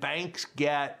when banks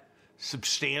get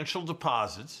substantial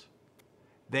deposits,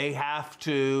 they have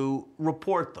to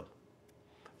report them.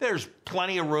 There's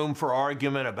plenty of room for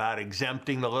argument about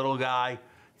exempting the little guy.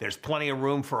 There's plenty of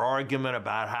room for argument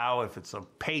about how if it's a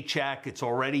paycheck, it's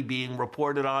already being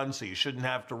reported on, so you shouldn't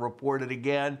have to report it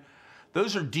again.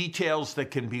 Those are details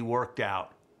that can be worked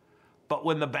out. But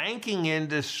when the banking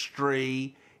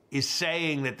industry is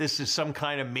saying that this is some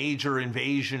kind of major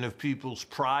invasion of people's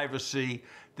privacy,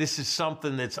 this is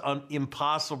something that's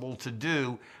impossible to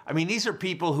do. I mean, these are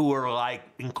people who are like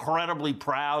incredibly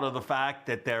proud of the fact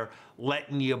that they're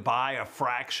letting you buy a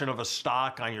fraction of a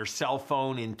stock on your cell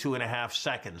phone in 2.5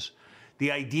 seconds.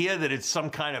 The idea that it's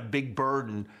some kind of big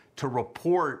burden to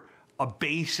report a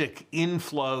basic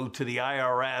inflow to the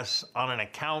IRS on an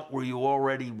account where you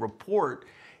already report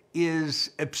is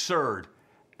absurd.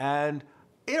 And,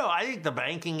 I think the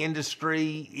banking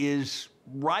industry is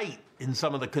right in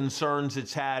some of the concerns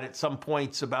it's had at some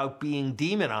points about being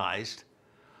demonized.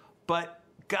 But,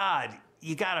 God,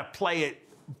 you got to play it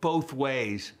both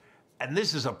ways. And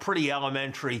this is a pretty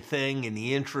elementary thing in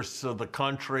the interests of the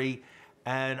country.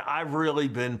 And I've really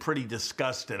been pretty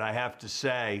disgusted, I have to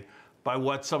say, by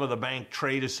what some of the bank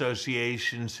trade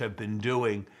associations have been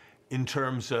doing in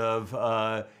terms of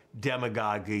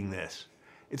demagoguing this.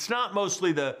 It's not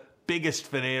mostly the biggest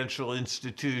financial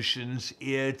institutions,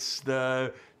 it's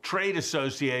the trade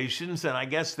associations, and I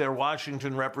guess their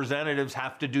Washington representatives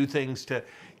have to do things to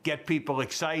get people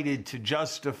excited to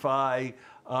justify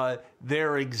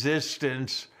their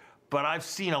existence. But I've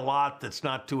seen a lot that's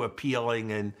not too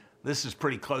appealing, and this is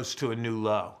pretty close to a new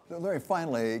low. Larry,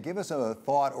 finally, give us a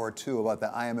thought or two about the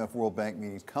IMF World Bank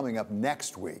meetings coming up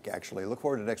next week, actually. Look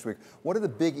forward to next week. What are the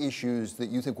big issues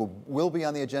that you think will be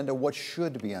on the agenda? What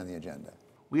should be on the agenda?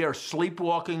 We are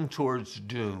sleepwalking towards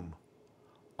doom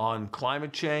on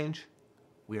climate change.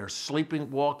 We are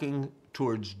sleepwalking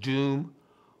towards doom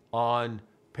on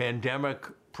pandemic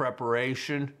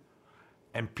preparation.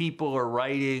 And people are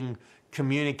writing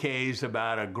communiques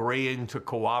about agreeing to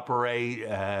cooperate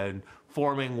and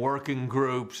forming working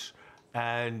groups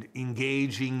and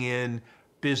engaging in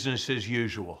business as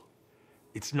usual.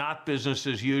 It's not business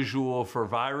as usual for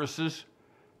viruses.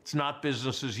 It's not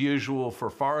business as usual for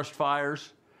forest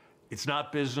fires. It's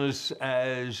not business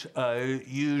as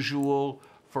usual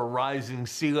for rising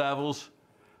sea levels.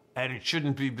 And it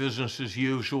shouldn't be business as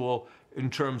usual in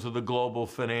terms of the global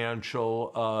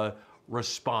financial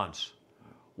response.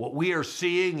 What we are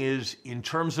seeing is, in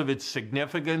terms of its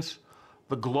significance,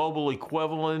 the global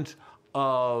equivalent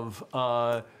of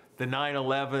the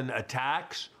 9/11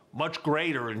 attacks, much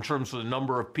greater in terms of the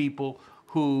number of people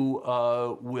who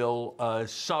will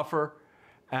suffer.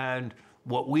 And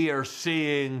what we are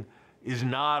seeing is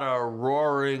not a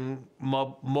roaring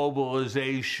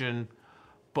mobilization,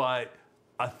 but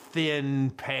a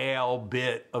thin, pale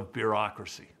bit of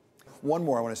bureaucracy. One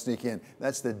more I want to sneak in.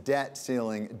 That's the debt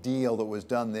ceiling deal that was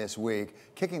done this week,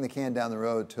 kicking the can down the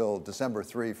road till December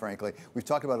 3, frankly. We've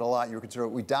talked about it a lot. You were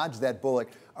concerned. We dodged that bullet.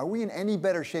 Are we in any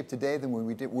better shape today than when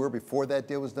we were before that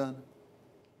deal was done?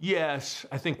 Yes,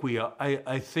 I think we are.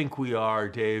 I think we are,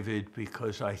 David,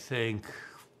 because I think,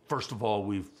 first of all,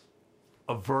 we've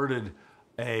averted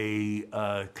a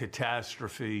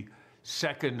catastrophe.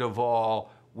 Second of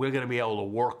all, we're going to be able to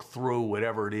work through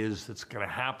whatever it is that's going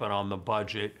to happen on the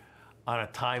budget on a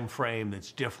time frame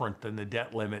that's different than the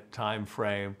debt limit time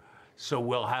frame. So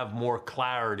we'll have more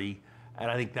clarity,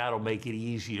 and I think that'll make it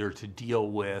easier to deal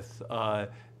with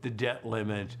the debt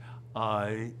limit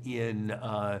in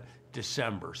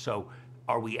December. So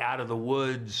are we out of the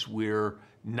woods? We're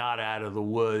not out of the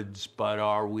woods, but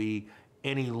are we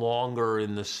any longer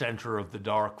in the center of the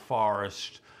dark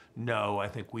forest? No, I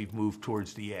think we've moved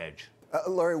towards the edge.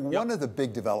 Larry, one of the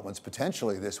big developments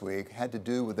potentially this week had to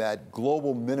do with that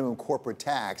global minimum corporate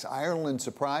tax. Ireland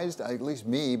surprised, at least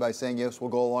me, by saying, yes, we'll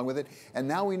go along with it. And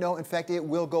now we know, in fact, it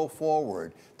will go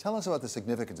forward. Tell us about the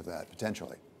significance of that,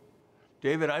 potentially.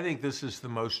 David, I think this is the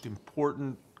most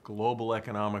important global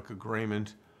economic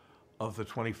agreement of the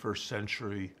 21st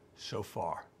century so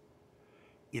far.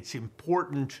 It's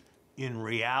important in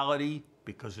reality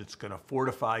because it's going to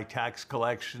fortify tax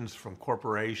collections from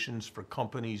corporations for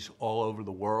companies all over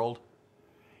the world.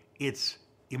 It's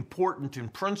important in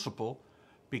principle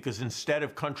because instead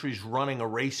of countries running a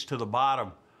race to the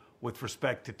bottom with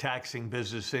respect to taxing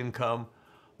business income,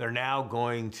 they're now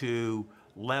going to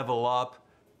level up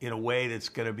in a way that's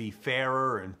going to be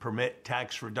fairer and permit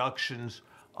tax reductions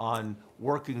on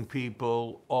working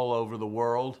people all over the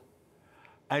world.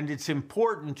 And it's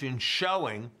important in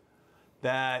showing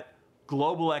that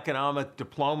global economic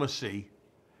diplomacy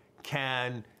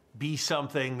can be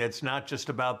something that's not just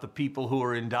about the people who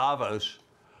are in Davos,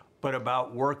 but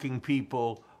about working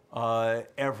people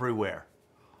everywhere.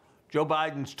 Joe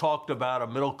Biden's talked about a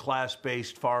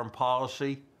middle-class-based foreign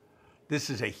policy. This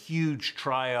is a huge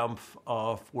triumph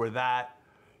for that.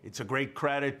 It's a great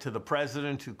credit to the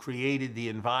president who created the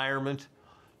environment,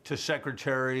 to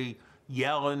Secretary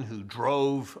Yellen who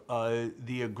drove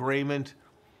the agreement,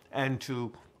 and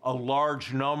to a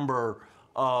large number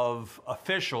of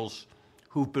officials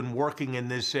who've been working in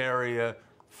this area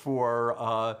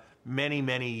for many,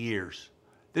 many years.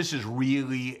 This is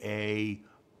really a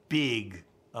big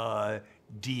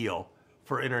deal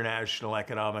for international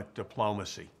economic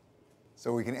diplomacy.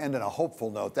 So we can end on a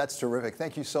hopeful note. That's terrific.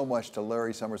 Thank you so much to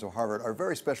Larry Summers of Harvard, our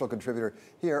very special contributor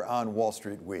here on Wall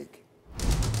Street Week.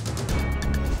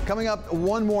 Coming up,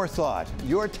 one more thought.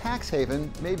 Your tax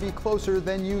haven may be closer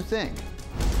than you think.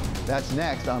 That's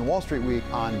next on Wall Street Week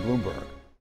on Bloomberg.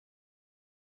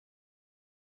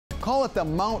 Call it the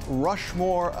Mount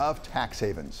Rushmore of tax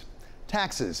havens.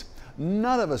 Taxes.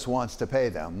 None of us wants to pay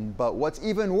them, but what's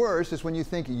even worse is when you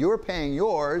think you're paying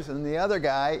yours and the other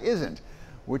guy isn't,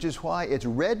 which is why it's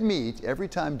red meat every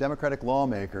time Democratic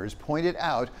lawmakers point it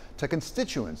out to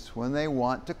constituents when they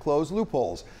want to close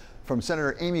loopholes. From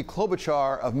Senator Amy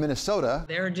Klobuchar of Minnesota.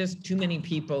 There are just too many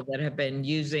people that have been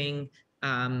using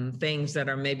things that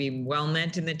are maybe well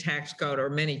meant in the tax code or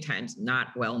many times not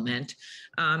well meant,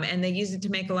 and they use it to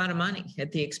make a lot of money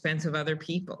at the expense of other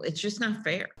people. It's just not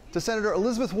fair. To Senator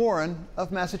Elizabeth Warren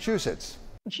of Massachusetts.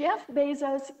 Jeff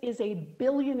Bezos is a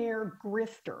billionaire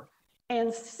grifter,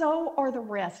 and so are the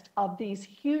rest of these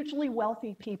hugely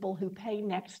wealthy people who pay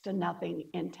next to nothing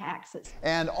in taxes.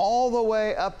 And all the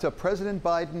way up to President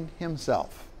Biden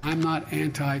himself. I'm not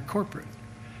anti-corporate,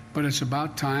 but it's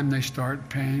about time they start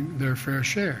paying their fair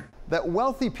share. That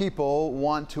wealthy people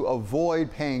want to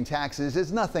avoid paying taxes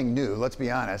is nothing new, let's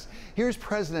be honest. Here's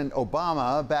President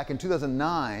Obama back in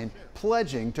 2009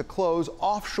 pledging to close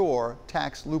offshore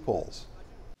tax loopholes.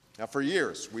 Now, for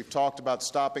years, we've talked about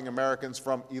stopping Americans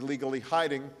from illegally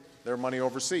hiding their money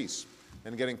overseas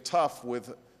and getting tough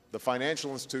with the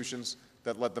financial institutions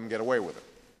that let them get away with it.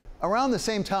 Around the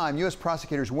same time, U.S.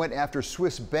 prosecutors went after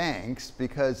Swiss banks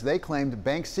because they claimed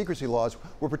bank secrecy laws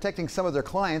were protecting some of their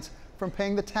clients from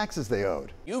paying the taxes they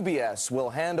owed. UBS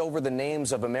will hand over the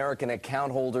names of American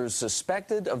account holders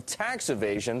suspected of tax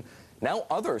evasion. Now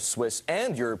other Swiss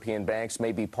and European banks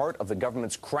may be part of the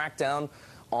government's crackdown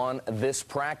on this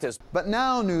practice. But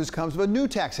now news comes of a new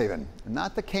tax haven.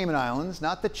 Not the Cayman Islands,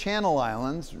 not the Channel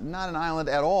Islands, not an island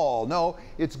at all. No,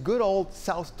 it's good old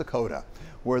South Dakota,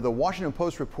 where the Washington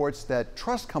Post reports that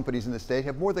trust companies in the state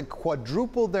have more than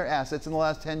quadrupled their assets in the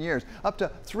last 10 years, up to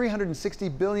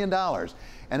 $360 billion.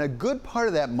 And a good part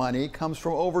of that money comes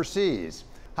from overseas.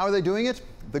 How are they doing it?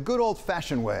 The good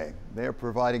old-fashioned way. They are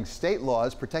providing state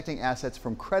laws protecting assets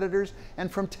from creditors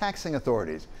and from taxing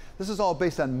authorities. This is all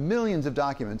based on millions of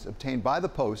documents obtained by the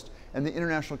Post and the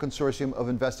International Consortium of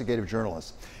Investigative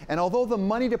Journalists. And although the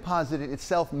money deposited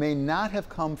itself may not have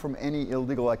come from any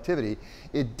illegal activity,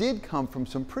 it did come from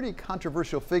some pretty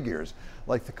controversial figures,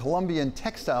 like the Colombian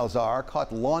textile czar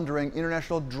caught laundering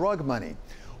international drug money,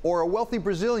 or a wealthy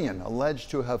Brazilian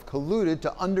alleged to have colluded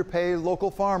to underpay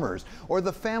local farmers, or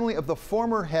the family of the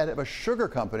former head of a sugar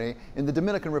company in the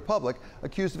Dominican Republic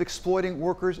accused of exploiting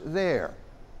workers there.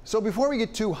 So before we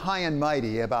get too high and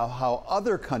mighty about how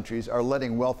other countries are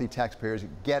letting wealthy taxpayers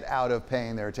get out of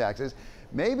paying their taxes,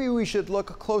 maybe we should look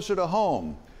closer to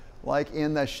home, like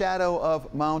in the shadow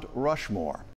of Mount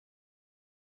Rushmore.